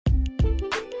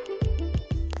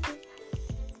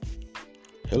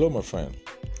Hello, my friend.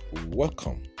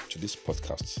 Welcome to this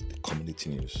podcast, The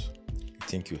Community News. You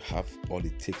think you have all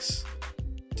it takes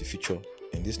to feature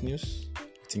in this news?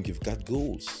 You think you've got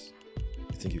goals?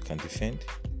 You think you can defend?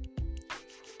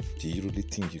 Do you really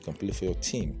think you can play for your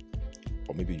team?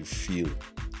 Or maybe you feel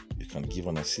you can give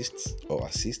an assist or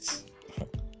assists?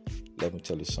 Let me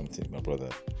tell you something, my brother.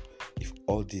 If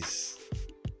all this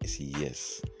is a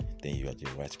yes, then you are at the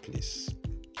right place.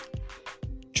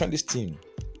 Join this team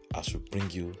as we bring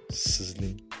you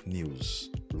sizzling news,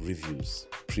 reviews,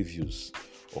 previews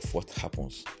of what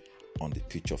happens on the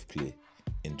pitch of play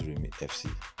in Durumi FC.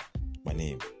 My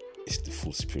name is The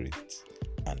Full Spirit,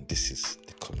 and this is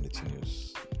the Community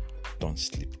News. Don't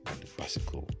sleep on the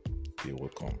bicycle. You're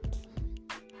welcome.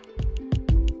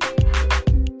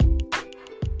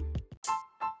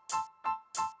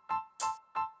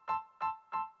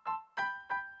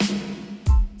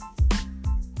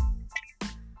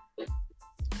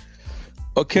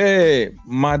 Okay,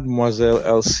 Mademoiselle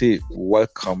Elsie,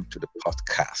 welcome to the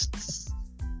podcast.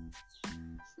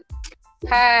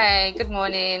 Hi, good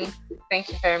morning. Thank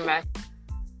you very much.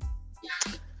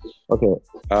 Okay,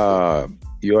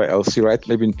 you are Elsie, right?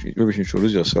 Maybe you should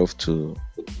introduce yourself to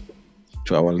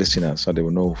our listeners so they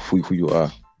will know who you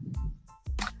are.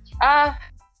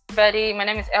 Everybody, my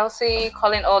name is Elsie,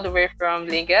 calling all the way from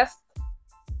Lagos,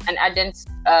 an ardent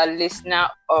listener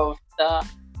of the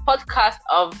podcast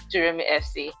of Durumi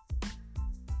FC.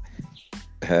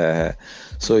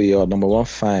 So you're number one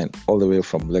fan all the way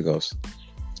from Lagos.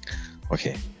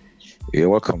 Okay, you're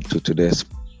welcome to today's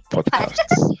podcast.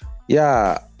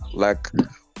 Yeah, like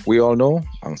we all know,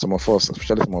 and some of us,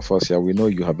 especially some of us here, we know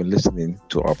you have been listening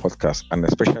to our podcast, and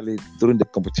especially during the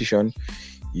competition,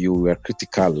 you were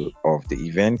critical of the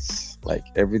events. Like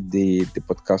every day the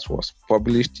podcast was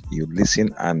published, you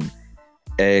listen and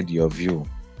aired your view.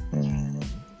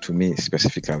 To me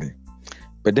specifically.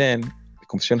 But then the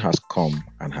competition has come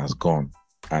and has gone,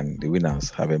 and the winners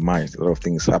have emerged. A lot of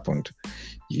things happened.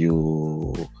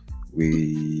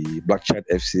 Black Child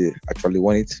FC actually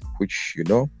won it, which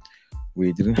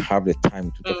we didn't have the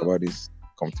time to talk about this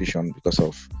competition because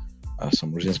of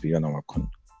some reasons beyond our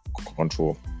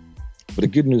control. But the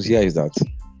good news here is that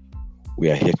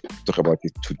we are here to talk about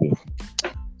it today.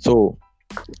 So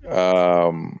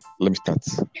let me start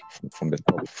from the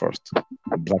top first.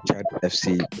 Black Child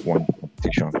FC won the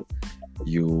competition.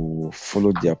 You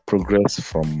followed their progress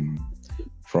from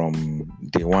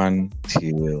day one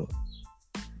till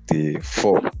day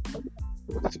 4.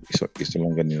 It's a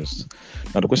longer news.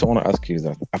 Now the question I want to ask you is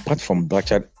that apart from Black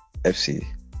Child FC,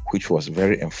 which was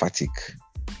very emphatic,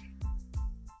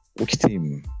 which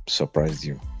team surprised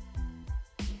you?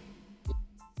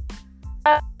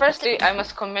 Firstly, I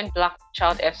must commend Black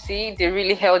Child FC. They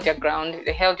really held their ground.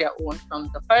 They held their own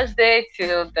from the first day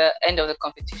till the end of the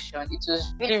competition. It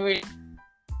was really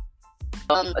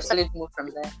a solid move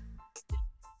from there.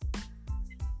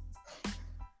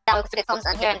 It comes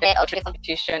on here and there of the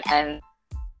competition, and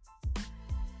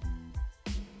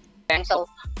so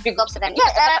big ups to them.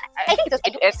 Yeah, I think it was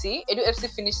Edu FC. Edu FC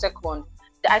finished second.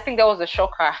 I think that was a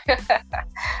shocker.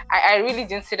 I really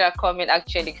didn't see that coming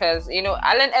actually, because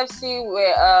Allen FC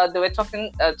they were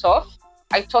talking tough.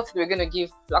 I thought they were gonna give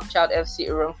Black Child FC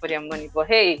a run for their money, but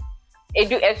hey,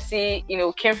 Edu FC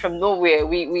came from nowhere.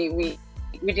 We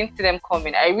didn't see them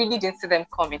coming. I really didn't see them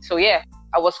coming. So yeah,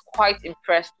 I was quite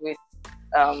impressed with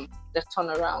the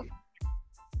turnaround.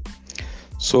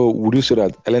 So would you say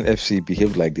that Allen FC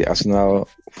behaved like the Arsenal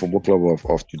Football Club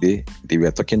of today? They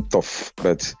were talking tough,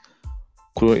 but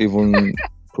couldn't even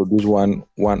produce one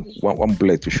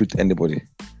bullet to shoot anybody.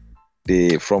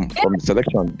 They from the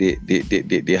selection, they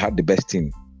had the best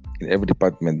team in every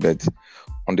department, but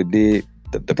on the day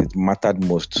that it mattered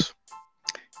most,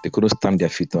 they couldn't stand their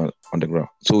feet on the ground.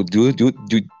 So do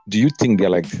you think they're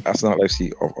like the Arsenal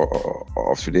FC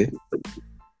of today?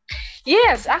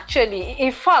 Yes, actually.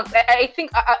 In fact, I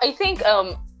think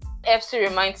FC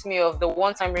reminds me of the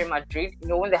one-time Real Madrid.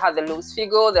 When they had the Luis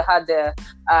Figo, they had the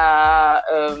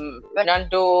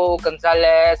Fernando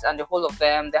Gonzalez and the whole of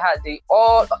them. They had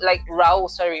Raul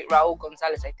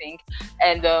Gonzalez, I think,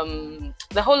 and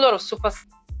the whole lot of superstars.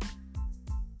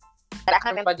 I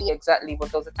can't remember exactly,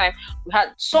 but there was a time we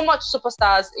had so much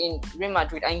superstars in Real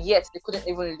Madrid, and yet they couldn't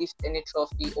even lift any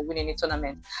trophy or win any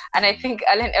tournament. And I think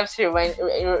Allen FC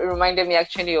reminded me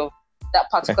actually of that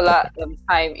particular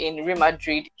time in Real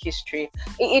Madrid history.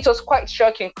 It was quite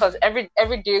shocking because every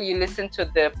day you listen to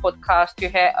the podcast, you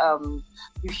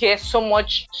hear so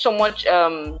much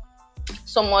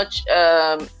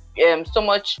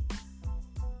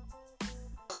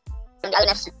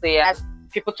players.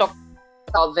 People talk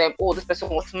about them. Oh, this person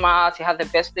was smart. He had the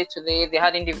best play today. They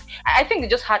had I think they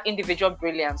just had individual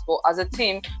brilliance, but as a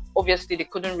team, obviously they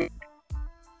couldn't really.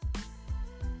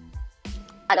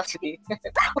 I love to be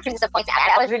disappointed.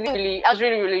 I was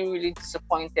really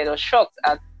disappointed or shocked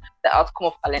at the outcome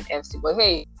of Allen FC. But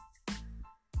hey,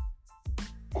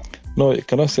 no, you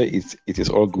cannot say it is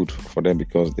all good for them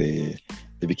because they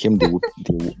became the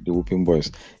whipping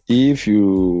boys. If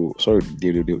you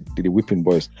the whipping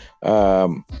boys.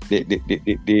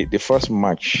 The first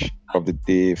match of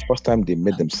the first time they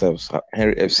met themselves,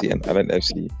 Henry FC and Allen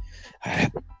FC.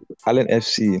 Allen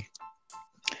FC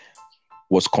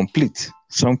was complete.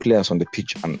 Some players on the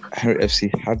pitch, and Henry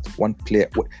FC had one player.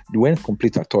 They weren't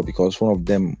complete at all because one of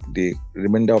them, the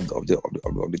remainder of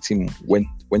the team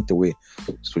went away.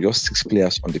 So just 6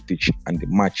 players on the pitch, and the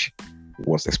match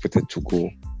was expected to go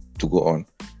on.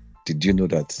 Did you know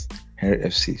that Henry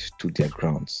FC stood their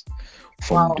grounds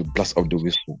from the blast of the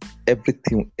whistle?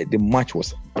 Everything, the match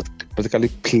was practically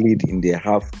played in the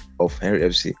half of Henry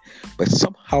FC, but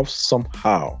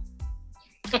somehow.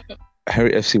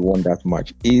 Henry FC won that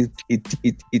match. It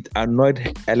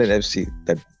annoyed Allen FC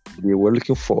that they were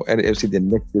looking for Henry FC the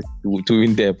next day to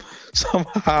win them.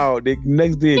 Somehow, the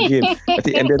next day again, I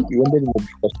think ended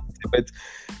but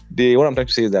what I'm trying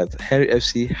to say is that Henry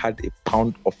FC had a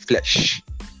pound of flesh.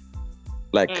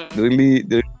 Like they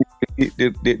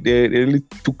really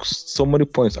took so many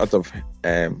points out of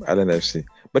Allen FC.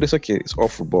 But it's okay. It's all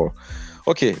football.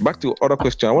 Okay, back to other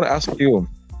question. I want to ask you.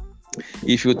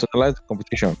 If you analyze the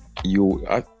competition,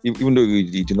 even though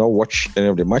you did not watch any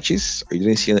of the matches, or you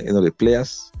didn't see any of the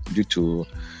players due to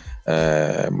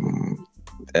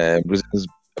reasons,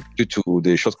 due to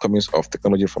the shortcomings of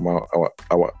technology from our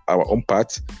own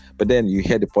part, but then you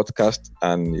hear the podcast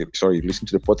and you listen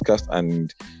to the podcast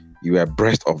and you are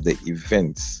abreast of the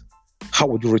events. How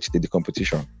would you rate the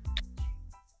competition?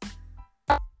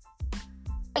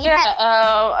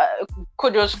 Yeah,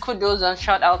 kudos and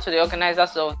shout out to the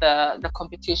organizers of the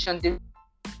competition. They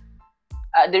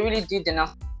really did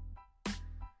enough.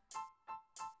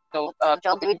 So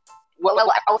job. Well,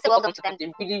 I would say well done to them.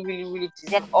 They really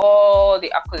deserve all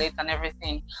the accolades and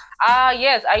everything.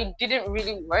 Yes, I didn't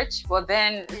really watch, but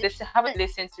then haven't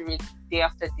listened to it day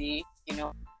after day. You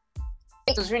know,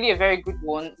 it was really a very good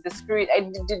one. The spirit,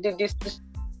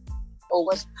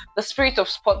 was the spirit of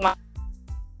sportsman.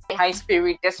 High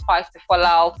spirit, despite the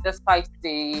fallout, despite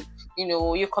the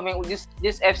you coming with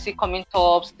this FC coming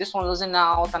tops, this one losing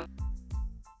out, and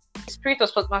the spirit of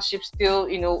sportsmanship still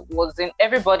was in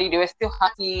everybody. They were still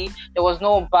happy. There was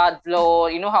no bad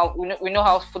blood. You know how we know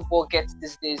how football gets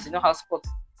these days. You know how sports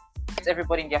gets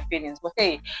everybody in their feelings. But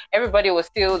hey, everybody was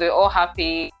still, they're all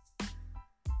happy,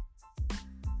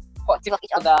 supportive of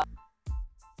each other.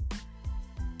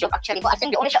 Actually, but I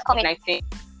think the only shortcoming I think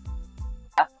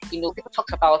people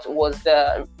talked about was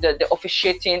the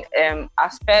officiating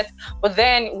aspect, but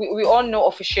then we all know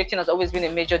officiating has always been a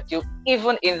major deal,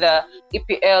 even in the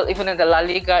EPL, even in the La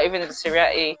Liga, even in the Serie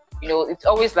A. It's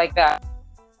always like that.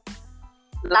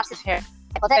 Lapses here,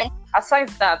 but then aside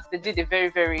that, they did a very,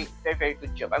 very, very, very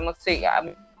good job, I must say.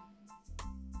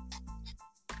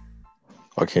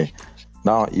 Okay,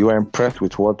 now you are impressed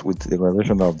with the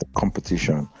organization of the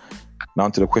competition. Now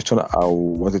to the question I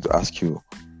wanted to ask you,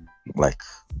 like,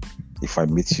 if I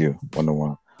meet you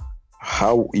one-on-one,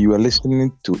 how you are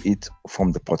listening to it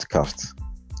from the podcast,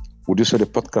 would you say the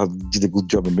podcast did a good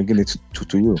job in bringing it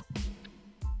to you?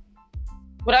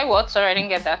 Would I what? Sorry, I didn't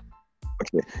get that.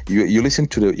 Okay,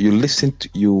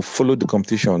 you followed the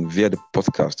competition via the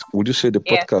podcast. Would you say the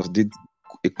podcast did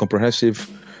a comprehensive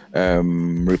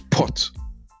report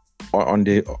on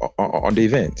the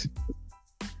event?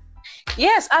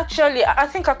 Yes, actually, I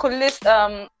think I could list.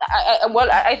 I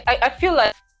feel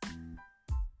like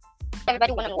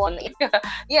everybody one.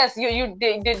 Yes, you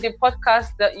the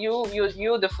podcast that you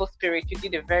the full spirit. You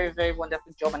did a very, very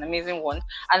wonderful job, an amazing one.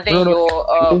 And then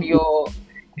your.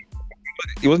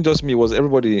 It wasn't just me; it was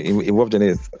everybody involved in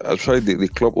it. Actually, the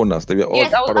club owners, they were all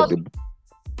part of the.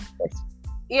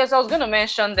 Yes, I was going to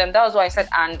mention them. That was why I said,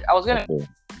 and I was going to.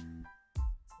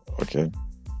 Okay.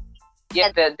 Yeah,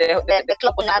 the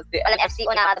club owner, the Allen FC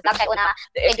owner, the Black Side owner,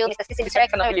 the Edo, Mr. Sicily. Sorry, I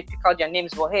cannot really pick out their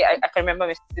names, but hey, I can remember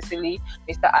Mr. Sicily,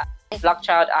 Mr.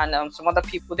 Blackchild, and some other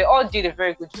people. They all did a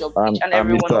very good job, each and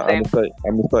every one of them. Mr.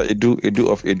 Edu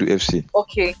of Edu FC.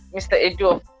 Okay, Mr.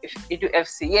 Edu of Edu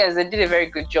FC. Yes, they did a very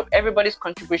good job. Everybody's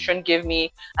contribution gave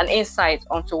me an insight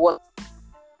onto what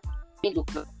it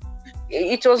looked like.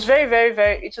 It was very, very,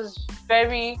 very. It was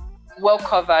very well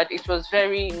covered. It was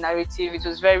very narrative. It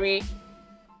was very.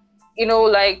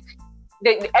 Like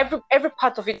every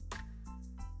part of it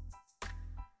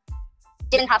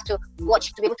didn't have to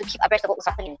watch to be able to keep abreast of what was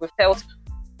happening.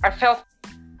 I felt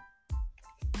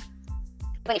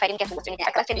even if I didn't get to watch anything,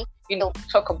 I could actually,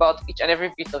 talk about each and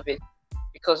every bit of it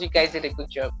because you guys did a good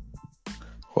job.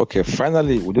 Okay,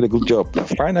 finally, we did a good job.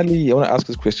 Finally, I want to ask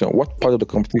this question: what part of the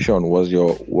competition was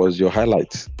your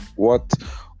highlight?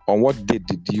 On what day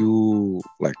did you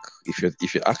like? If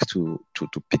you asked to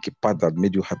pick a part that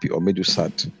made you happy or made you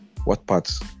sad, what part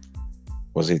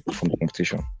was it from the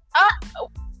competition?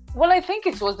 Well, I think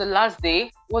it was the last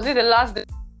day. Was it the last day?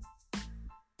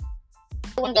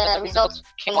 When the results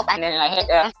came up, and then I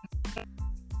heard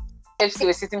FC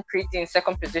was sitting pretty in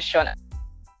second position.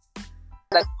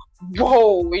 Like,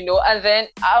 whoa, and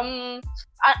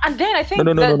then I think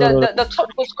the top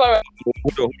goal scorer.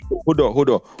 Hold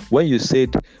on. When you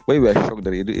were shocked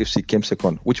that Edo FC came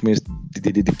second, which means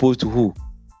they deposed to who?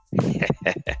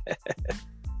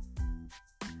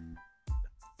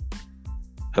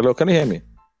 Hello, can you hear me?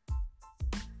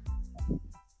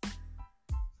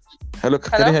 Hello,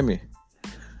 can you hear me?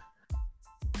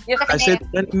 Yes, I said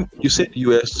when you said you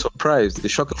were surprised. The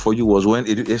shocker for you was when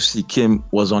Edo FC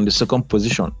was on the second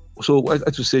position. So I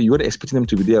had to say you were expecting them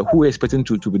to be there. Who were expecting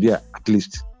to be there at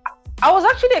least? I was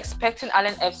actually expecting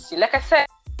Allen FC. Like I said,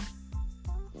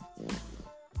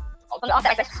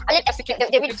 Allen FC,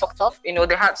 they really talked tough.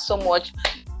 They had so much.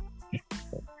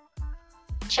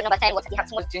 Number 10 he had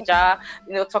so much ginger,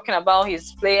 talking about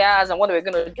his players and what they were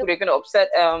going to do. They're going to upset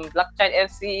Black Giant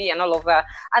FC and all of that.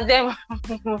 And then,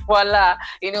 voila,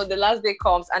 the last day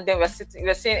comes and then we're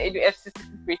seeing Edo FC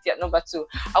sitting pretty at number 2.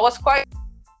 I was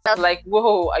like,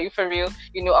 whoa, are you for real?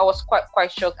 I was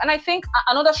quite shocked. And I think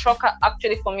another shocker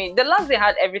actually for me, the last day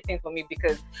had everything for me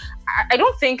because I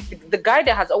don't think the guy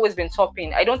that has always been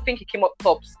topping, I don't think he came up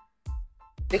tops.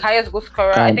 The highest goal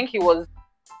scorer, I think he was.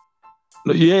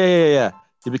 No, yeah.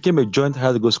 He became a joint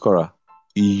highest goal scorer.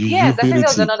 Yes, I think that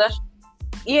was another.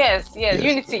 Yes,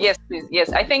 Unity, yes, please,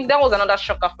 yes. I think that was another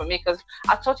shocker for me because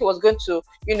I thought he was going to,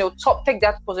 take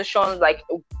that position like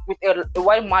with a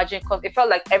wide margin because it felt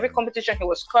like every competition he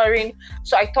was scoring.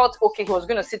 So I thought, okay, he was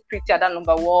going to sit pretty at that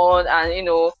number 1, and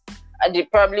and they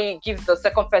probably give the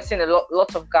second person a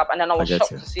lot of gap. And then I was shocked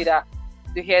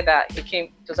to hear that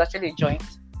it was actually a joint.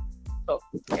 So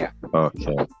yeah.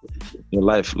 Okay.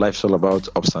 Life's all about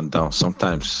ups and downs.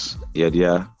 Sometimes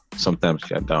sometimes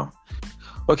you're down.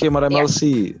 Okay, Madam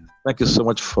LC, thank you so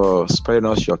much for sparing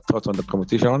us your thoughts on the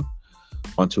competition.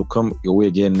 Until come your way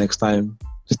again next time,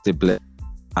 stay blessed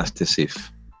and stay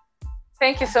safe.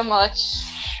 Thank you so much.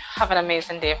 Have an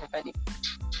amazing day, everybody.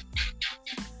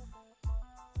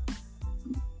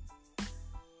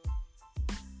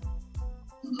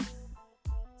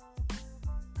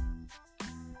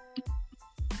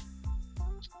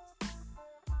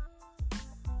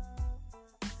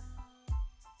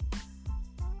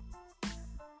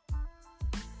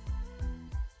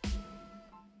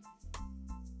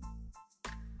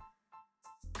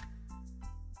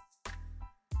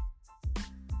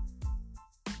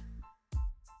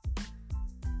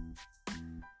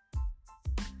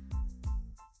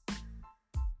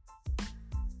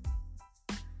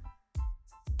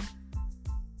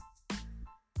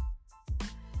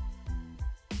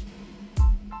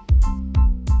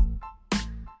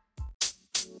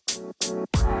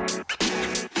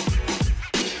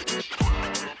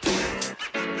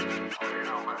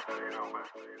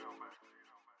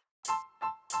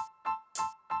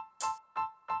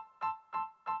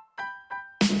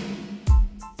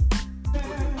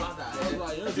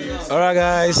 All right,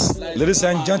 guys, ladies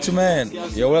and gentlemen,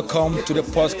 you're welcome to the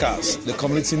podcast, The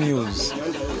Community News,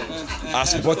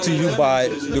 as brought to you by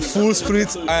The Full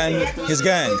Spirit and his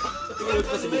gang.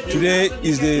 Today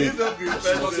is the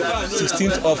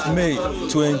 16th of May,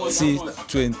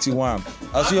 2021.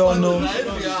 As you all know,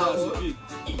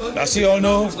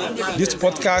 this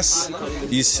podcast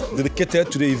is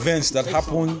dedicated to the events that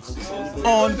happen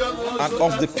on and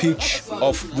off the pitch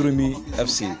of Durumi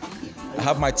FC. I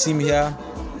have my team here.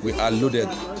 We are loaded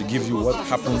to give you what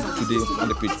happened today on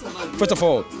the pitch. First of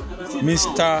all,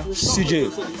 Mr. CJ,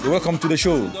 you're welcome to the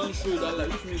show.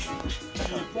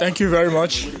 Thank you very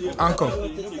much,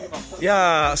 Uncle.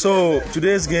 Yeah, so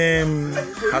today's game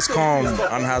has come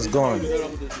and has gone.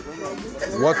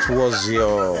 What was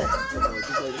your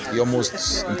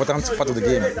most important part of the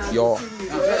game? Your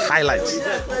highlights?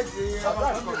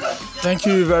 Thank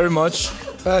you very much.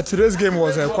 Today's game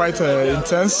was quite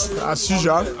intense, as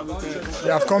usual. We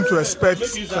have come to expect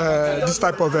this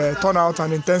type of turnout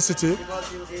and intensity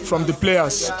from the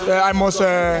players. I must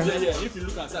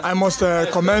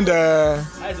commend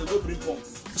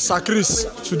Sakris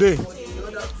today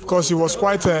because he was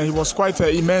quite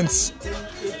immense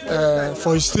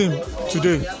for his team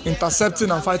today,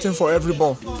 intercepting and fighting for every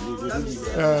ball.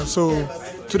 So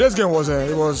today's game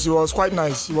was quite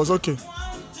nice. It was okay.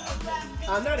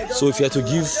 So if you had to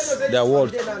give the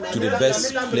award to the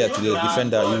best player, to the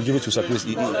defender, you give it to Sir Chris.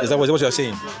 Is that what you are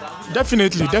saying?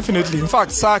 Definitely. In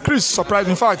fact, Sir Chris surprised.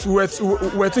 In fact, we were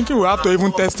thinking we have to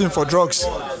even test him for drugs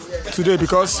today,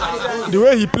 because the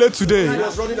way he played today,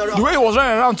 the way he was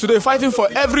running around today, fighting for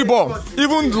every ball,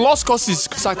 even lost causes,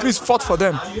 Sir Chris fought for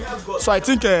them. So I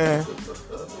think the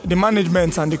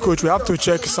management and the coach, we have to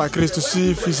check Sir Chris to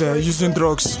see if he's using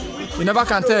drugs. You never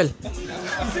can tell.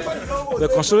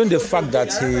 But considering the fact that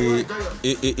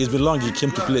it's been long he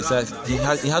came to play, he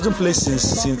hasn't played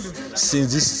since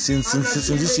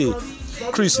this year.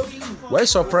 Chris, were you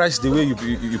surprised the way you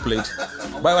played?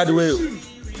 By the way,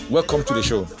 welcome to the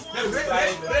show.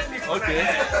 Okay,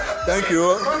 thank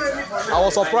you. I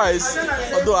was surprised,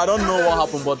 although I don't know what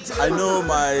happened, but I know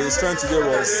my strength today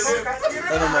was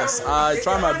enormous. I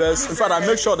try my best. In fact, I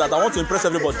make sure that I want to impress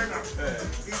everybody.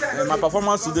 And my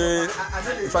performance today,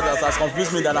 in fact, that has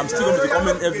confused me that I'm still going to be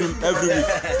coming every week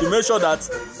to make sure that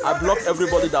I block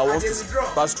everybody that wants to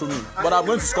pass through me. But I'm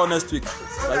going to score next week.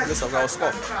 By the grace of God, I'll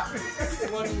score.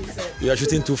 You are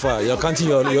shooting too far. You're counting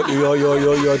you're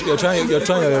trying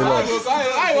your lot.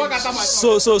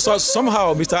 So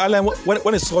somehow, Mr. Allen,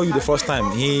 when I saw you the first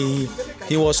time, he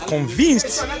was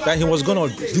convinced that he was gonna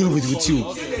deal with you,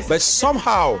 but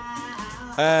somehow,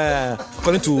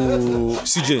 according to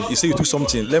CJ, he said you took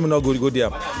something. Let me not go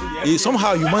there.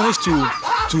 Somehow you managed to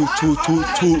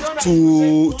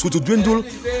dwindle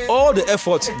all the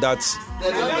effort that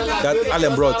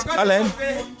Allen brought. Allen,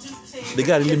 the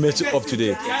guy really made it up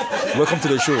today. Welcome to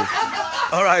the show.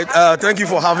 All right, thank you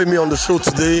for having me on the show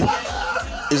today.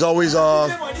 It's always a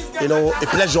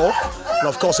pleasure and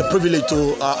of course a privilege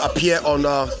to appear on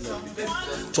the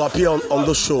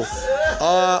show.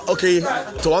 Okay,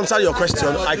 to answer your question,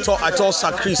 I thought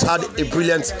Sir Chris had a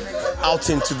brilliant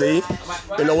outing today.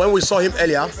 When we saw him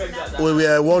earlier, we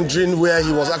were wondering where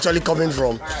he was actually coming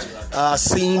from,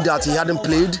 seeing that he hadn't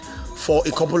played for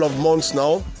a couple of months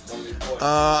now.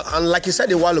 And like he said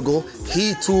a while ago,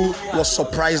 he too was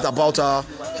surprised about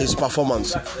his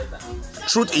performance.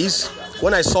 Truth is,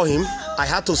 when I saw him, I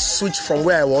had to switch from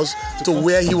where I was to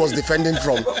where he was defending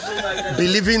from,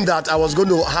 believing that I was going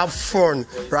to have fun,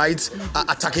 right,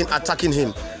 attacking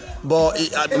him. But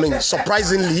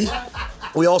surprisingly,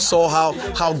 we all saw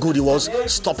how good he was,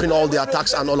 stopping all the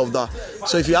attacks and all of that.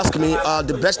 So if you ask me,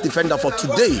 the best defender for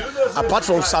today, apart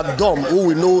from Saddam, who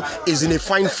we know is in a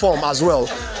fine form as well,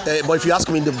 but if you ask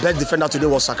me, the best defender today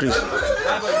was Sir Chris.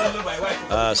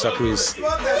 Sir Chris.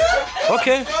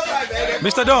 Okay,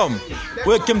 Mr. Dom,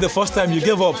 where came the first time you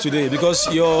gave up today because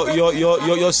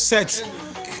your set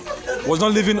was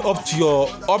not living up to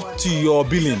your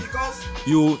billing.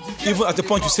 You even at the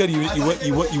point you said you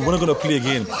weren't going to play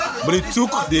again, but it took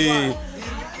the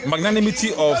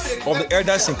magnanimity of the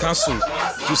elders in council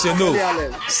to say no.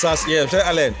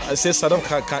 Allen, I said Saddam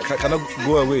cannot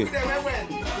go away.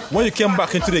 When you came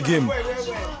back into the game,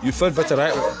 you felt better,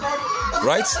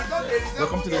 right?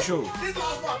 Welcome to the show.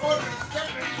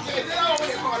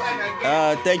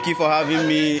 Thank you for having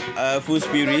me, Full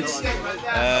Spirit.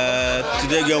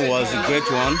 Today's game was a great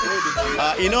one.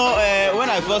 When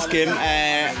I first came,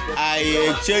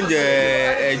 I changed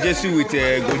jersey with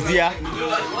Godia.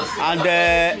 And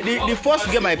the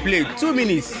first game I played, 2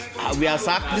 minutes, we are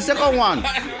sacked. The second one,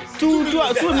 2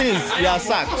 minutes, we are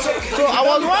sacked. So I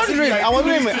was wondering,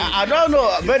 I don't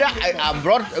know whether I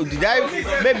brought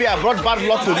bad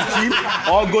luck to the team,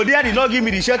 or Godia did not give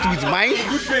me the shirt with mine.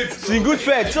 It's in good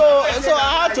faith. So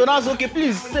I had to ask, okay,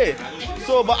 please say.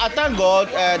 So, but I thank God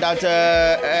that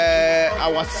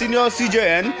our senior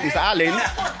CJN, Mr. Allen,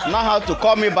 now had to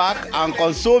call me back and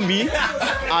console me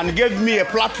and gave me a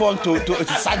platform to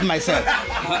side myself.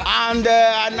 And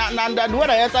when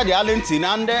I entered the Allen team,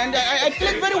 and I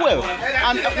played very well.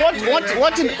 And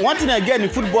one thing again in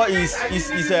football is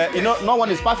no one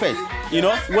is perfect.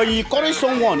 When you encourage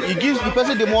someone, it gives the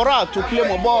person the morale to play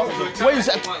more ball. When you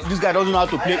say this guy doesn't know how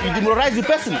to play, you demoralize the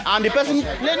person, and the person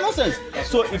plays nonsense.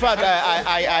 So in fact,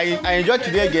 I enjoyed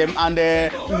today's game, and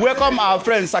welcome our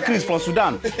friend Sir Chris from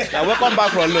Sudan. Welcome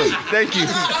back from loan. Thank you.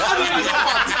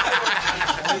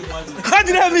 How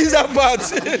did I miss that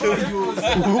part?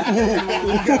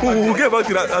 We'll get back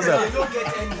to that answer.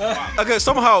 Okay,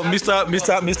 somehow, Mr.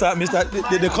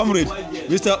 the comrade,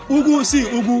 Mr. Ugu,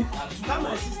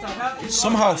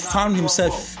 somehow found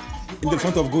himself in the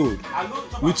front of goal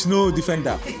with no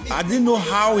defender. I didn't know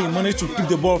how he managed to pick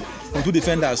the ball from 2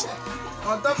 defenders.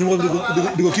 He was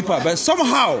the goalkeeper, but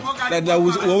somehow, like we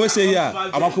always say here,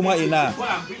 Amakuma Ina.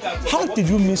 How did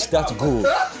you miss that goal?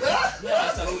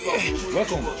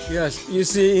 Welcome. Yes, you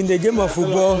see, in the game of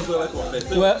football,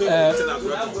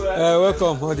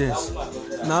 welcome, audience.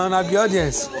 Now, the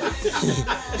audience.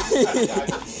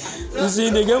 You see,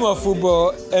 in the game of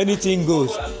football, anything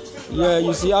goes. Yeah,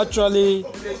 you see, actually,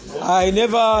 I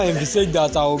never envisaged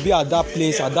that I would be at that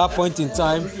place at that point in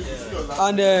time.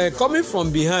 And coming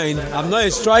from behind, I'm not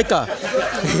a striker,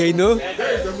 you know.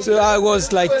 So I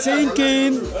was like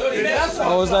thinking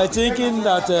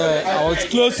that I was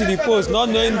close to the post, not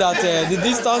knowing that the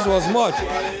distance was much,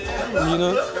 you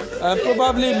know. And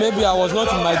probably maybe I was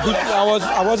not in my good.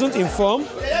 I wasn't informed.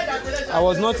 I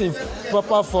was not in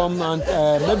proper form, and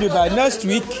maybe by next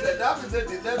week,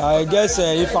 I guess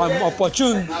if I'm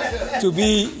opportune to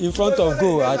be in front of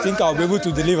goal, I think I'll be able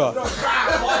to deliver.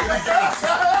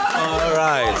 All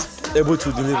right, able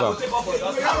to deliver.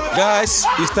 Guys,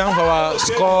 it's time for our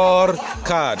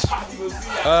scorecard.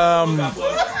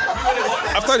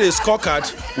 After the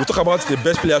scorecard, we'll talk about the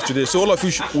best players today. So all of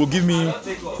you will give me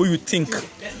who you think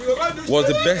was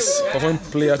the best performing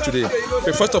player today.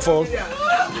 Okay, first of all,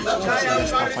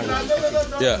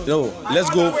 let's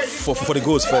go for the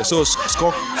goals first. So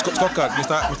scorecard,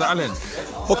 Mr. Allen.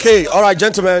 Okay, all right,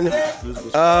 gentlemen.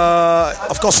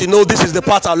 Of course, you know this is the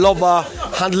part I love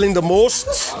handling the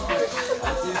most.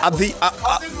 At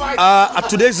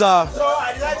today's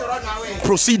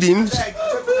proceedings,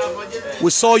 we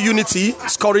saw Unity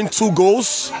scoring 2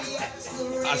 goals.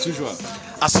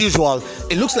 As usual.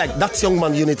 It looks like that young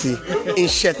man Unity in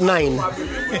shirt 9.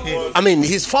 I mean,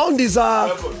 he's found his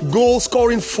goal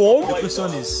scoring form. The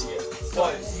question is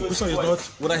not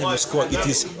whether he will score, it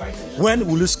is when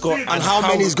will he score and how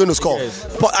many he's going to score.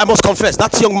 Yes. But I must confess,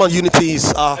 that young man Unity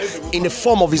is in the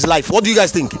form of his life. What do you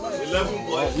guys think?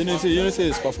 Unity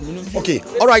is performing. Okay,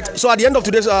 all right. So at the end of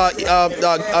today's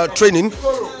training,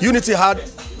 Unity had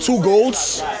 2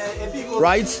 goals,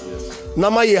 right?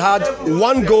 Namaye had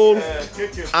 1 goal,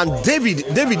 and David,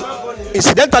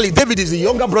 incidentally, David is the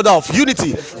younger brother of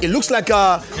Unity. It looks like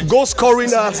goal scoring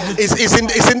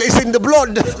is in the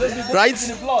blood, right?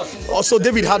 Also,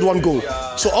 David had 1 goal.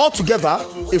 So altogether,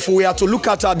 if we are to look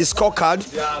at the scorecard,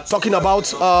 talking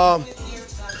about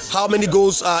how many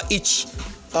goals each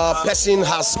person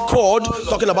has scored,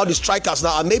 talking about the strikers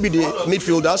now and maybe the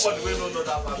midfielders,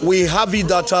 we have it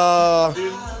that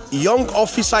Young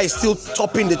Officer is still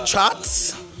topping the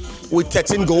charts with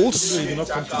 13 goals,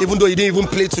 even though he didn't even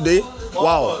play today.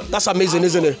 Wow, that's amazing,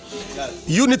 isn't it?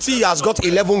 Unity has got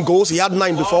 11 goals. He had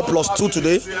 9 before, plus 2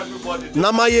 today.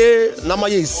 Namaye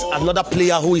is another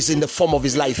player who is in the form of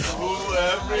his life.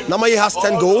 Namaye has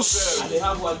 10 goals.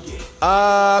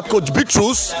 Coach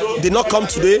Bitrus did not come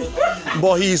today,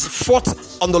 but he is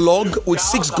 4th on the log with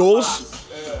 6 goals.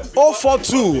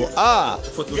 042.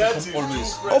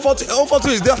 042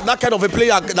 is that kind of a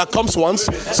player that comes once,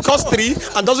 scores 3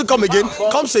 and doesn't come again,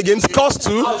 comes again, scores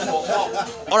 2.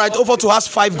 Alright, 042 has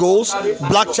 5 goals.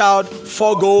 Blackchild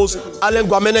 4 goals. Allen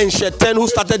Guamena in shirt 10, who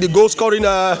started the goal scoring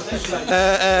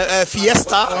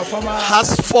fiesta,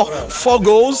 has 4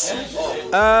 goals.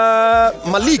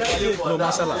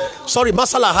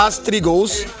 Masala has 3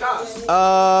 goals.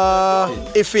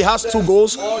 If he has 2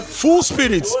 goals, Full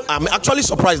Spirit, I'm actually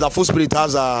surprised that Full Spirit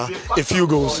has a few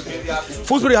goals.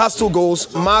 Full Spirit has 2 goals.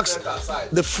 Max,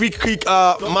 the free kick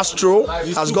maestro,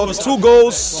 has got 2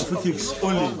 goals.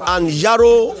 And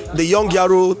Yaro, the young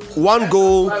Yaro, 1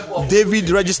 goal. David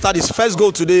registered his first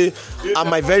goal today. And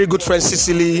my very good friend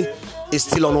Cicely is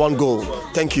still on 1 goal.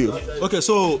 Thank you. Okay,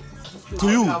 so to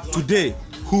you today,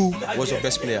 who was your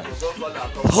best player?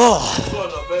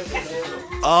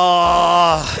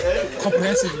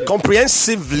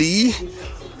 Comprehensively,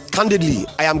 candidly,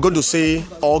 I am going to say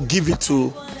or give it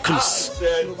to Chris.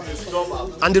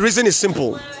 And the reason is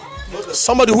simple.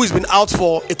 Somebody who has been out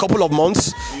for a couple of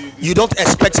months, you don't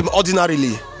expect him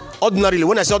ordinarily. Ordinarily,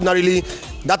 when I say ordinarily,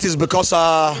 that is because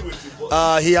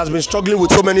he has been struggling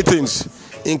with so many things,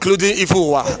 including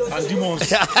Ifuwa and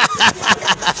demons.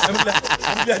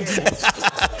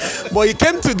 But he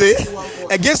came today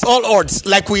against all odds,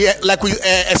 like we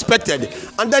expected,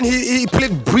 and then he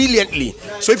played brilliantly.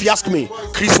 So if you ask me,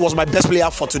 Chris was my best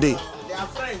player for today.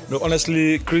 No,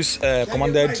 honestly, Chris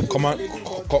commanded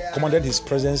his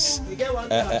presence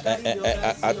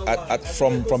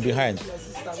from behind.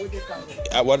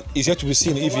 What is yet to be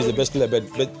seen if he's the best player, but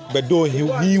though he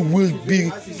will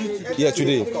be here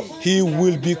today, he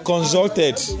will be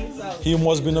consulted. He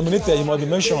must be nominated. He must be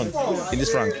mentioned in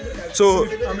this rank. So,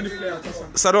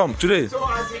 Saddam, today,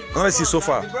 honestly, so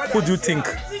far, who do you think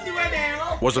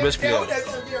was the best player?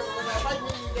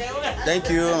 Thank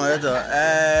you, Mareto.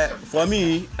 For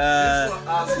me,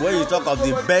 when you talk of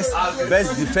the best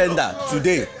defender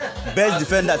today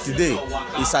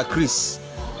is Chris.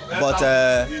 but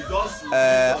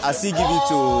I still give it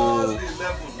to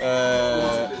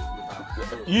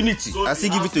Unity. I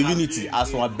still give it to Unity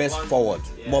as my best forward.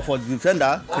 But for the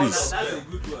defender, Chris.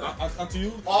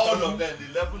 All of them,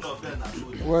 11 of them.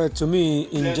 Well, to me,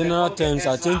 in general terms,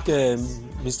 I think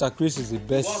Mr. Chris is the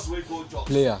best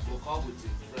player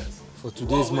for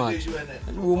today's match.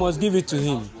 And we must give it to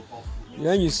him.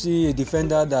 When you see a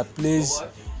defender that plays,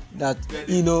 that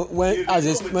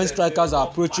when strikers are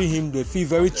approaching him, they feel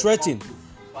very threatened.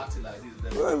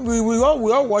 We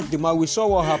all watched the match. We saw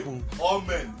what happened.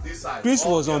 Chris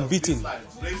was unbeaten.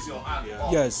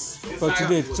 Yes, for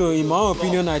today. So, in my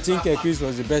opinion, I think Chris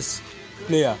was the best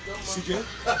player.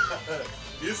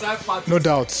 No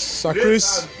doubt. Sir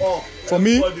Chris, for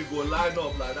me,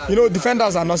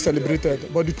 defenders are not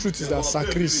celebrated, but the truth is that Sir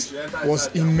Chris was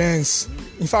immense.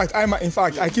 In fact,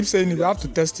 I keep saying you have to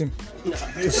test him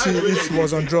to see if he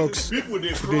was on drugs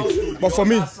today. But for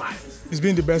me, he's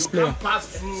been the best player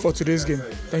for today's game.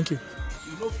 Thank you.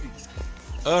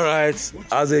 All right,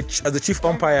 as the chief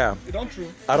umpire,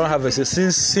 I don't have a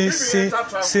say.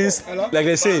 Since like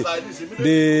they say,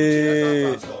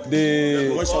 the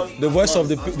voice of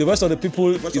the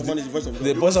people is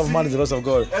the voice of man is the voice of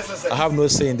God. I have no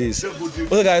say in this.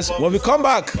 Okay, guys, when we come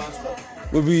back,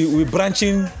 we'll be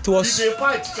branching towards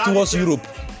Europe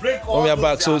when we are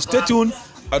back. So stay tuned.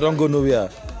 I don't go nowhere.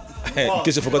 In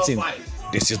case you've forgotten,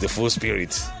 this is the full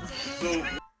spirit.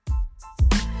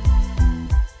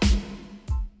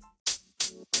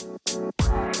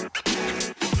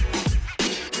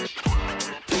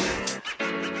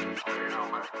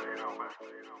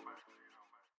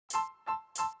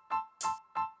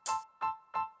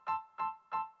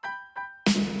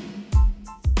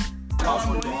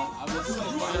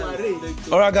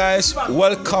 Alright guys,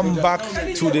 welcome back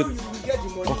to the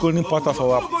concluding part of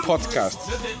our podcast.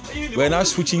 We're now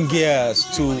switching gears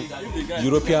to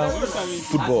European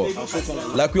football.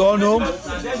 Like we all know,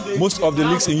 most of the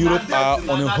leagues in Europe are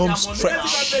on a home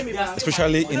stretch,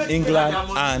 especially in England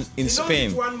and in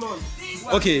Spain.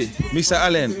 Okay, Mr.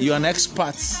 Allen, you're an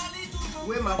expert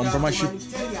on Premiership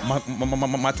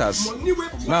matters.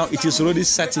 Now it is already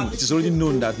certain, it is already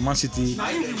known that Man City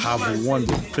have won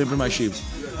the Premiership.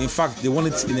 In fact, they won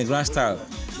it in a grand style.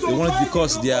 They won it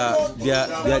because their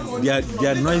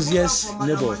noisiest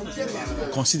neighbor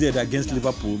conceded against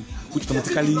Liverpool, which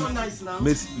automatically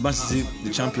made Man City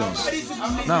the champions.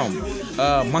 Now,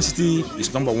 Man City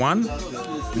is number 1,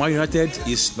 Man United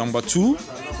is number 2,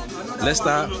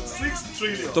 Leicester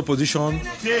top position,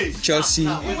 Chelsea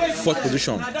 4th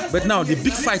position. But now the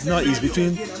big fight now is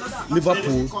between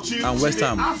Liverpool and West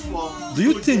Ham. Do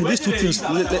you think these two teams,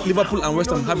 Liverpool and West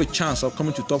Ham, have a chance of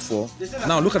coming to top 4?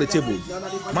 Now look at the table.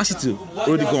 Man City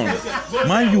already gone.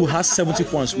 Man U has 70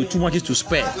 points with 2 matches to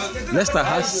spare. Leicester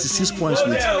has 66 points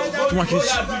with 2 matches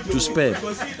to spare.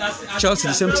 Chelsea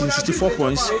the same thing, 64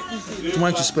 points, 2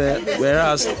 matches to spare.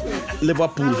 Whereas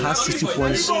Liverpool has 60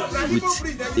 points with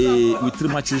 3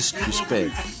 matches to spare.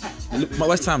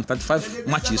 West Ham 35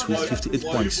 matches with 58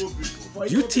 points. Do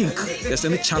you think there's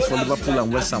any chance for Liverpool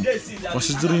and West Ham,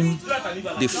 considering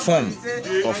the form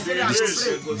of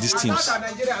these teams?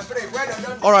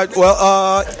 All right.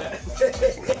 Well,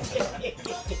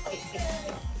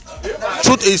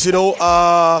 truth is,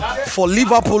 for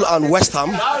Liverpool and West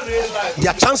Ham,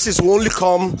 their chances will only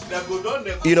come,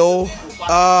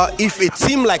 if a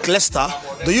team like Leicester,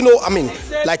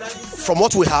 from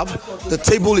what we have, the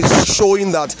table is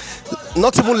showing that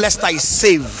not even Leicester is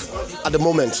safe at the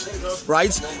moment,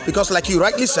 right? Because like you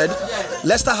rightly said,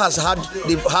 Leicester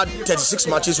they've had 36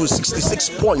 matches with 66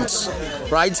 points,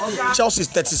 right? Chelsea's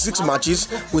 36 matches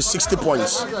with 60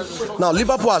 points. Now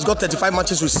Liverpool has got 35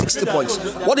 matches with 60 points.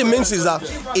 What it means is that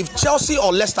if Chelsea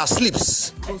or Leicester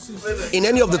slips in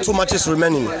any of the 2 matches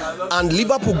remaining, and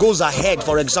Liverpool goes ahead,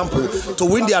 for example, to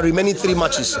win their remaining 3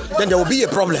 matches, then there will be a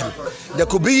problem. There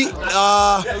could be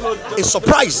a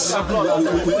surprise.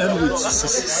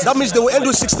 That means they will end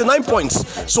with 69 points.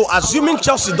 So assuming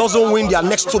Chelsea doesn't win their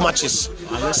next 2 matches,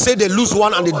 say they lose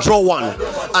 1 and they draw 1,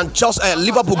 and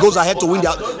Liverpool goes ahead to win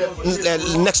their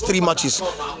next 3 matches,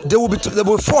 they will be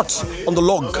 4th on the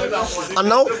log. And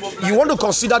now you want to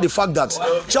consider the fact that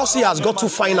Chelsea has got 2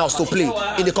 finals to play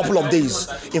in a couple of days.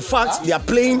 In fact, they are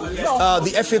playing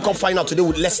the FA Cup final today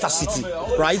with Leicester City,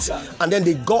 right? And then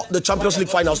they got the Champions League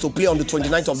finals to play on the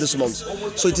 29th of this month.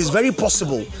 So it is very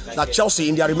possible that Chelsea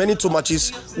in their remaining 2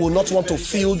 matches will not want to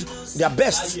field their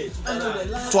best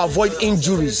to avoid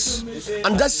injuries.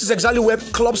 And this is exactly where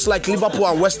clubs like Liverpool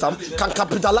and West Ham can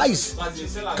capitalize,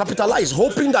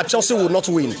 hoping that Chelsea will not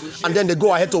win, and then they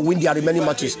go ahead to win their remaining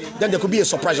matches. Then there could be a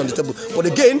surprise on the table. But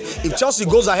again, if Chelsea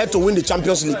goes ahead to win the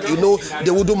Champions League, you know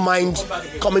they wouldn't mind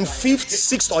coming 5th,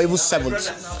 6th, or even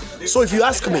 7th. So if you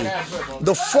ask me,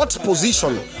 the 4th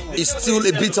position is still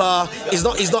a bit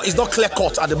it's not clear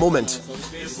cut at the moment.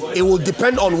 It will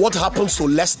depend on what happens to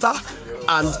Leicester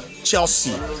and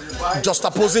Chelsea, just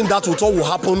opposing that with what will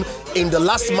happen in the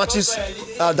last matches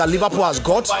that Liverpool has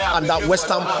got and that West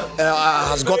Ham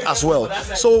has got as well.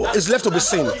 So it's left to be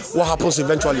seen what happens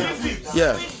eventually.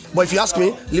 Yeah, but if you ask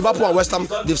me, Liverpool and West Ham,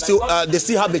 they still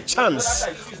have a chance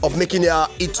of making their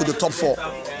it to the top 4.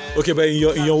 Okay, but in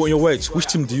your words, which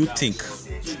team do you think,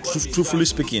 truthfully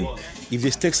speaking, if the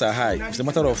stakes are high, it's a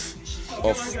matter of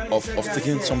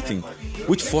taking something,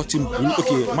 which 4 teams?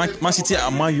 Okay, Man City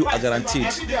and Man U are guaranteed.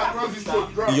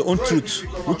 In your own truth,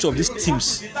 which of these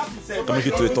teams can make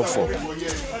it to the top 4?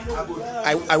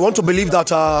 I want to believe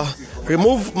that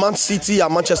remove Man City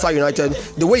and Manchester United,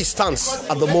 the way it stands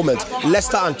at the moment,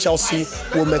 Leicester and Chelsea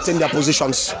will maintain their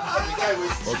positions.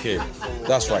 Okay,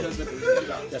 that's right.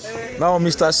 Now,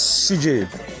 Mr. CJ,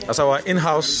 as our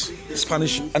in-house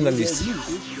Spanish analyst,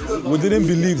 we didn't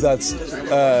believe that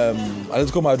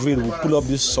Atletico Madrid would pull up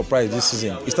this surprise this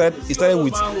season. It started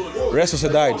with Real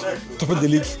Sociedad topping the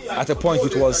league. At a point,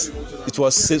 it was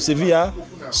Sevilla.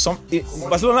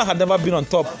 Barcelona had never been on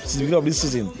top since the beginning of this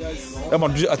season. Real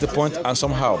Madrid at a point, and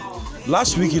somehow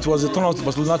last week it was a turnout to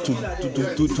Barcelona to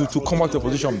come out to the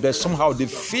position, but somehow they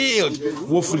failed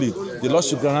woefully. They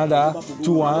lost to Granada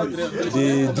 2-1.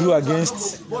 They drew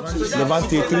against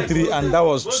Levante 3-3, and that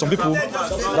was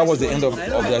the end of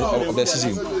their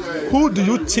season. Who do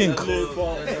you think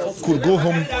could go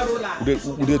home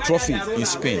with the trophy in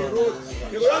Spain?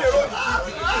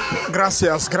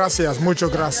 Gracias, mucho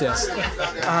gracias.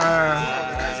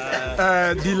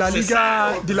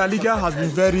 The La Liga has been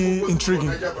very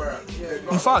intriguing.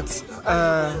 In fact,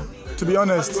 to be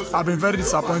honest, I've been very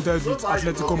disappointed with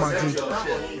Atletico Madrid.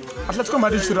 Atletico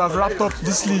Madrid should have wrapped up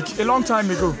this league a long time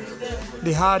ago.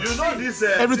 They had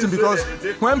everything, because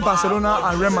when Barcelona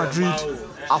and Real Madrid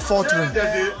are faltering,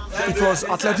 it was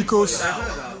Atletico's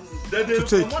to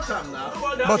take.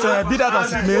 But be that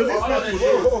as it may,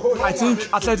 I think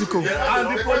Atletico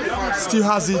still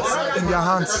has it in their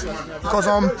hands, because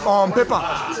on paper,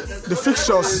 the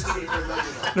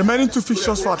remaining 2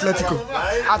 fixtures for Atletico,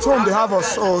 at home they have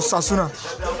Osasuna.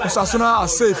 Osasuna are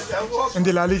safe in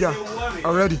the La Liga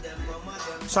already,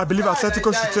 so I believe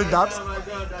Atletico should take that.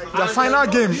 Their final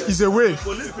game is away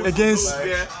against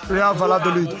Real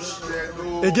Valladolid.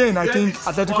 Again, I think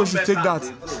Atletico should take that.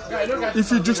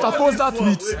 If you juxtapose that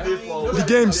with the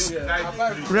games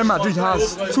Real Madrid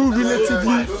has, 2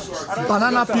 relatively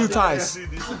banana peel ties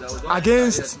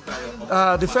against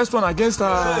the first one against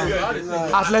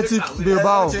Athletic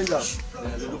Bilbao,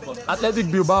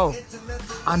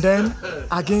 and then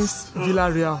against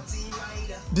Villarreal.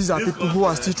 These are people who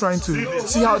are still trying to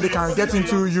see how they can get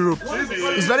into Europe.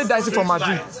 It's very dicey for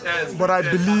Madrid, but I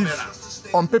believe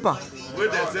on paper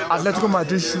Atletico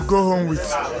Madrid should go home with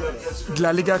the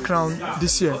La Liga crown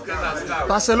this year.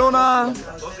 Barcelona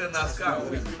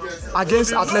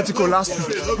against Atletico last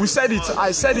week,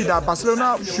 I said it that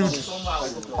Barcelona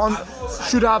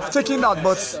should have taken that,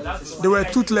 but they were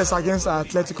toothless against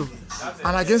Atletico.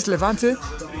 And against Levante,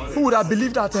 who would have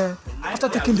believed that after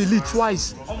taking the lead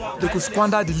twice, they could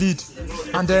squander the lead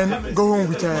and then go home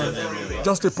with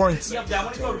just a point.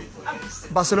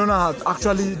 Barcelona had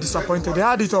actually disappointed. They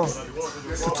had it all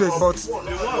to take, but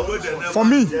for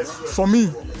me,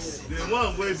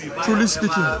 truly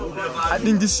speaking, I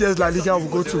think this year's La Liga will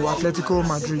go to Atletico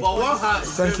Madrid.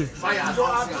 Thank you.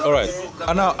 All right,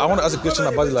 and now I want to ask a question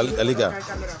about the La Liga.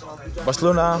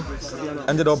 Barcelona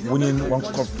ended up winning one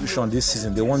competition this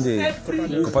season. They won the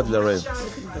Copa del Rey.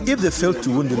 If they failed to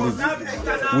win the league,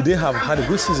 would they have had a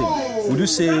good season? Would you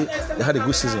say they had a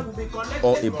good season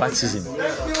or a bad season?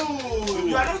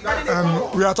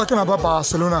 We are talking about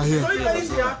Barcelona here.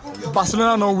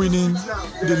 Barcelona not winning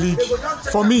the league,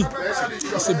 for me,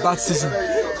 it's a bad season.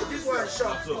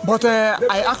 But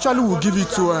I actually will give it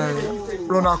to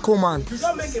Ronald Koeman,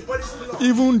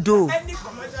 even though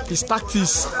his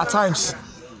tactics at times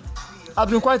have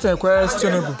been quite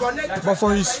questionable. But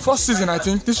for his first season, I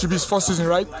think this should be his first season,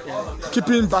 right?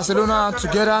 Keeping Barcelona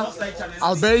together,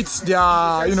 albeit their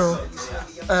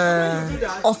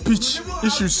off-pitch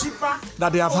issues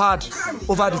that they have had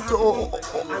over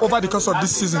the course of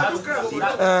this season.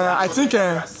 I think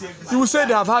you would say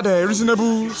they have had a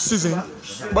reasonable season,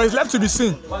 but it's left to be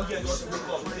seen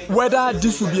whether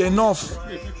this will be enough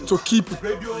to keep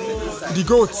the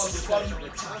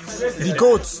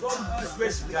GOAT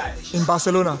in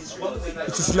Barcelona.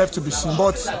 It is left to be seen.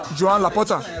 But Joan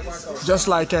Laporta, just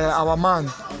like our man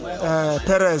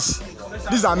Perez,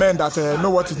 these are men that know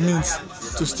what it means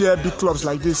to steer big clubs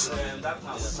like this.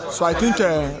 So I think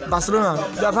Barcelona,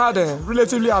 they have had a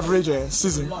relatively average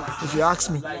season, if you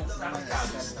ask me.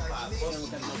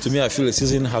 To me, I feel the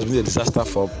season has been a disaster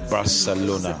for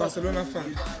Barcelona. Barcelona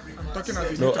fan. I'm talking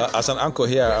as No, as an anchor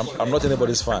here, I'm not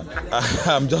anybody's fan.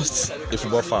 I'm just a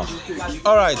football fan.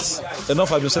 All right, enough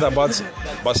has been said about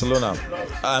Barcelona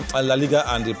and La Liga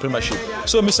and the Premiership.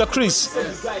 So, Mr. Chris,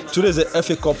 today is the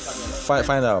FA Cup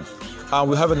final, and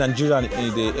we have a Nigerian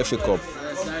in the FA Cup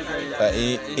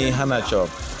in Hanacho.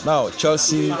 Now,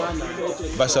 Chelsea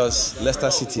versus Leicester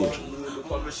City.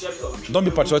 Don't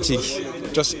be patriotic,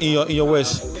 just in your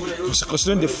words.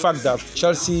 Considering the fact that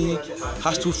Chelsea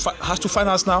has two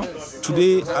finals now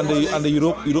today and the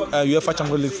UEFA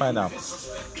Champions League final.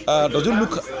 Does it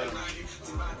look?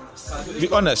 Be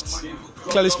honest,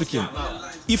 clearly speaking,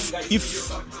 if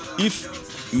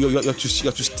you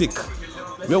have to stick,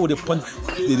 where would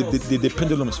the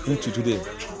pendulum swing to today?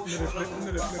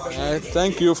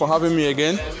 Thank you for having me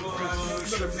again.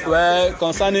 Well,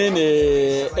 concerning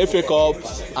the FA Cup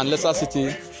and Leicester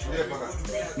City,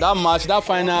 that match, that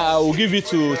final, I will give it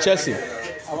to Chelsea.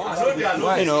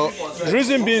 You know, the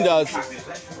reason being that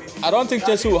I don't think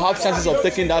Chelsea will have chances of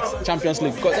taking that Champions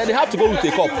League because they have to go with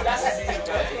a cup.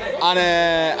 And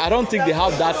I don't think they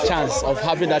have that chance of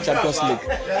having that Champions League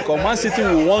because Man City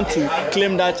will want to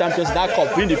claim that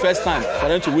cup, being the first time for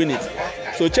them to win it.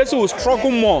 So Chelsea will struggle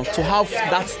more to have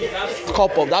that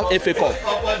cup of that FA Cup.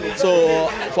 So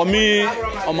for me,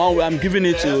 I'm giving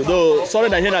it to, though sorry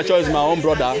that Henacho is my own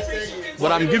brother,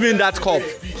 but I'm giving that cup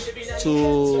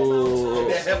to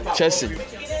Chelsea.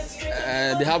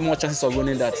 They have more chances of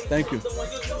winning that. Thank you.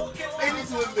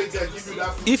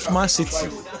 If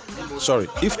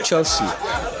Chelsea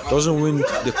doesn't win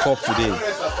the cup today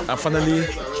and finally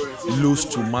lose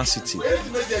to Man City,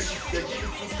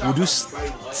 would you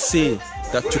say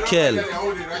that Tuchel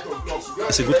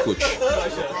is a good coach,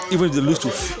 even if they lose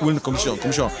to win the commission,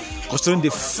 considering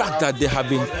the fact that they have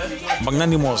been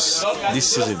magnanimous this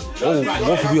season?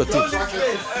 What would be your take?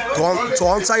 To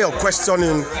answer your question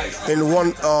in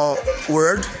one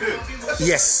word,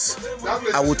 yes,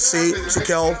 I would say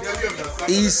Tuchel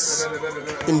is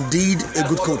indeed a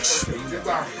good coach.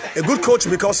 A good coach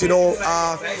because,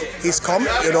 he's come,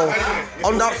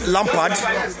 under Lampard,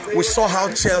 we saw how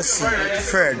Chelsea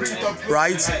fared,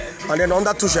 right? And then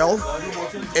under Tuchel,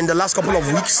 in the last couple of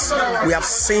weeks, we have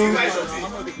seen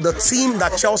the team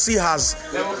that Chelsea has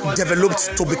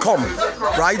developed to become,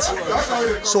 right?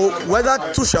 So whether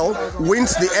Tuchel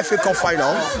wins the FA Cup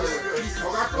final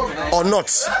or not,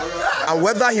 and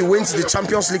whether he wins the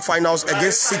Champions League finals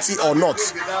against City or not,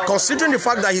 considering the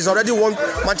fact that he's already won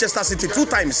Manchester City 2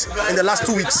 times in the last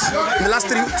 2 weeks, in the last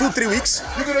 3 weeks,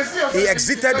 he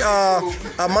exited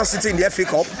Man City in the FA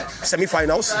Cup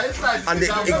semi-finals, and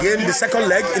again the second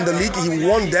leg in the league he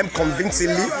won them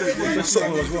convincingly. So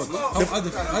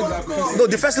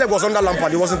the first leg was under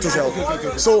Lampard, it wasn't Tuchel.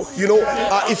 So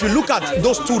if you look at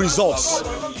those two results,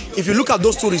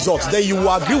 then you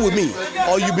will agree with me,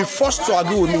 or you'll be forced to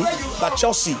agree with me, that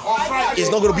Chelsea is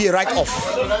not going to be a write-off.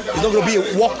 It's not going to be a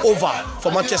walkover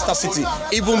for Manchester City,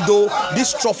 even though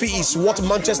this trophy is what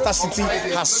Manchester City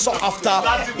has sought after.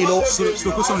 So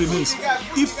the question remains: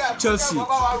 if Chelsea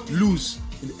lose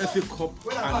in the FA Cup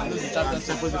and the Champions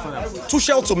League final,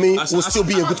 Tuchel to me will still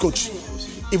be a good coach,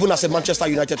 even as a Manchester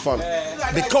United fan,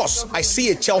 because I see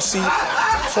a Chelsea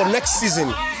for next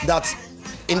season that,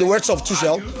 in the words of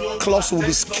Tuchel, clubs will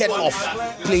be scared of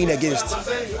playing against.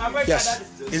 Yes,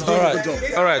 he's doing a good job.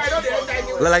 All right.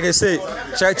 Like I say,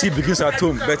 charity begins at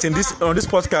home, but on this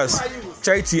podcast,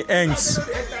 charity ends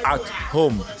at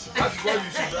home.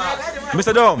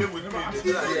 Mr. Dom,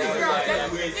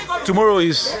 tomorrow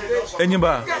is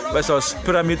Enyimba versus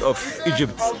Pyramid of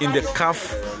Egypt in the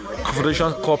CAF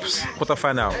Confederation Cup's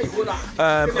quarterfinal.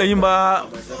 Enyimba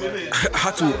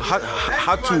had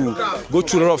to go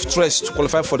through a lot of stress to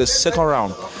qualify for the second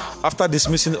round after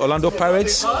dismissing Orlando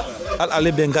Pirates, Al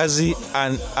Ahly Benghazi,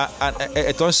 and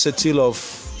Eton Setil of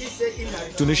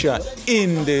Tunisia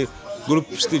in the group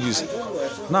stages.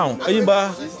 Now,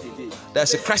 Enyimba,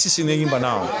 there's a crisis in Enyimba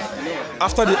now.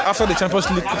 After the Champions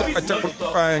League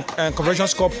and Confederation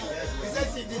Cup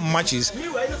matches,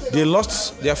 they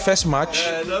lost their first match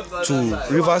to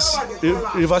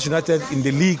Rivers United in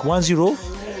the league 1-0.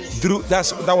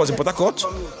 That was in Port Harcourt.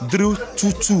 Drew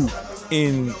 2-2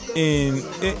 in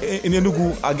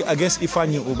Enugu against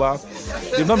Ifeanyi Ubah,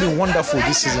 they've not been wonderful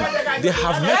this season. They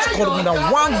have not scored more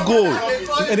than 1 goal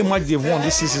in any match they've won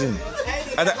this season.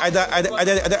 Either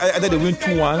they win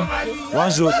 2-1,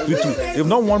 1-0, 3-2. They've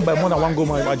not won by more than 1 goal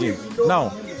margin.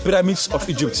 Now, Pyramids of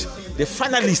Egypt, the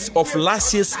finalists of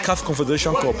last year's CAF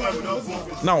Confederation Cup.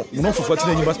 Now, known for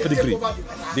 14 Enyimba's pedigree.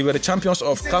 They were the champions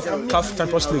of CAF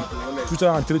Champions League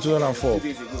 2003-2004.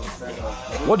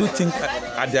 What do you think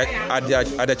are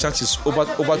their chances over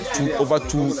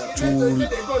two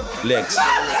legs?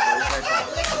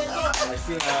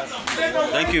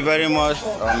 Thank you very much,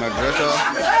 moderator.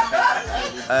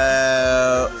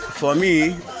 For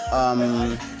me,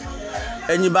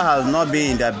 Enyimba has not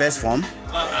been in their best form.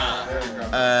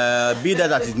 Be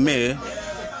that as it may,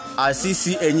 I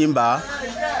see Enyimba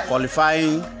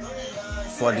qualifying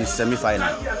for the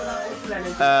semi-final.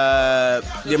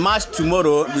 The match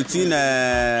tomorrow between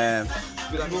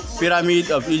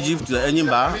Pyramid of Egypt to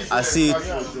Enyimba, I see it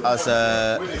as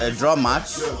a draw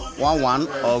match, 1-1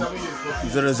 or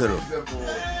 0-0.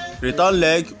 Return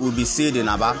leg will be sealed in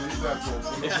Aba,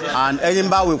 and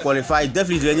Enyimba will qualify.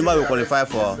 Definitely, Enyimba will qualify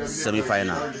for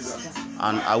semi-final,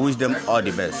 and I wish them all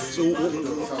the best. So,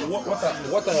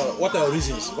 what are the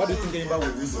reasons? What do you think Enyimba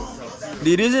will win?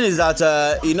 The reason is that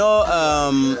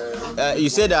you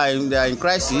say they are in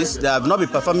crisis. They have not been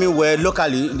performing well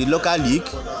locally in the local league.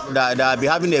 They have been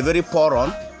having a very poor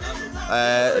run.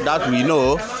 That we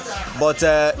know, but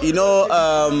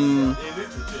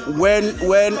when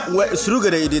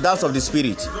Surugere is the dance of the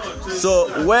spirit. So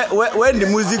when the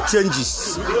music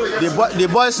changes, the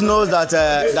boys know that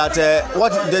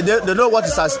what they know what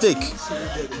is at stake.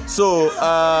 So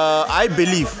I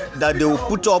believe that they will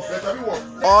put up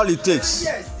all it takes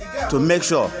to make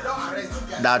sure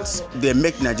that they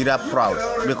make Nigeria proud,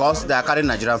 because they are carrying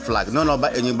Nigerian flag, no longer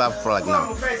Enyimba flag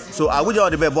now. So I wish you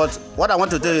all the best. But what I want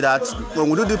to tell you that when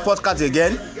we do this podcast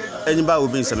again, Enyimba will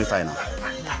be in semi-final.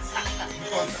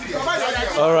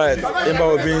 All right, Enyimba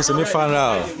will be in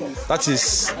semi-final. That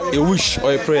is a wish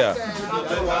or a prayer.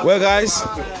 Well, guys,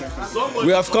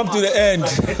 we have come to the end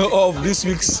of this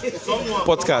week's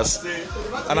podcast,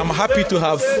 and I'm happy to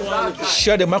have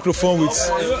shared the microphone with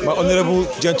my honorable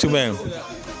gentlemen.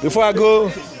 Before I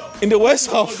go, in the words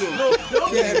of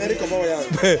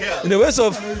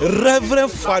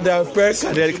Reverend Father Per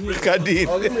Kadin,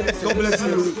 God bless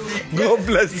you. God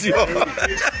bless you.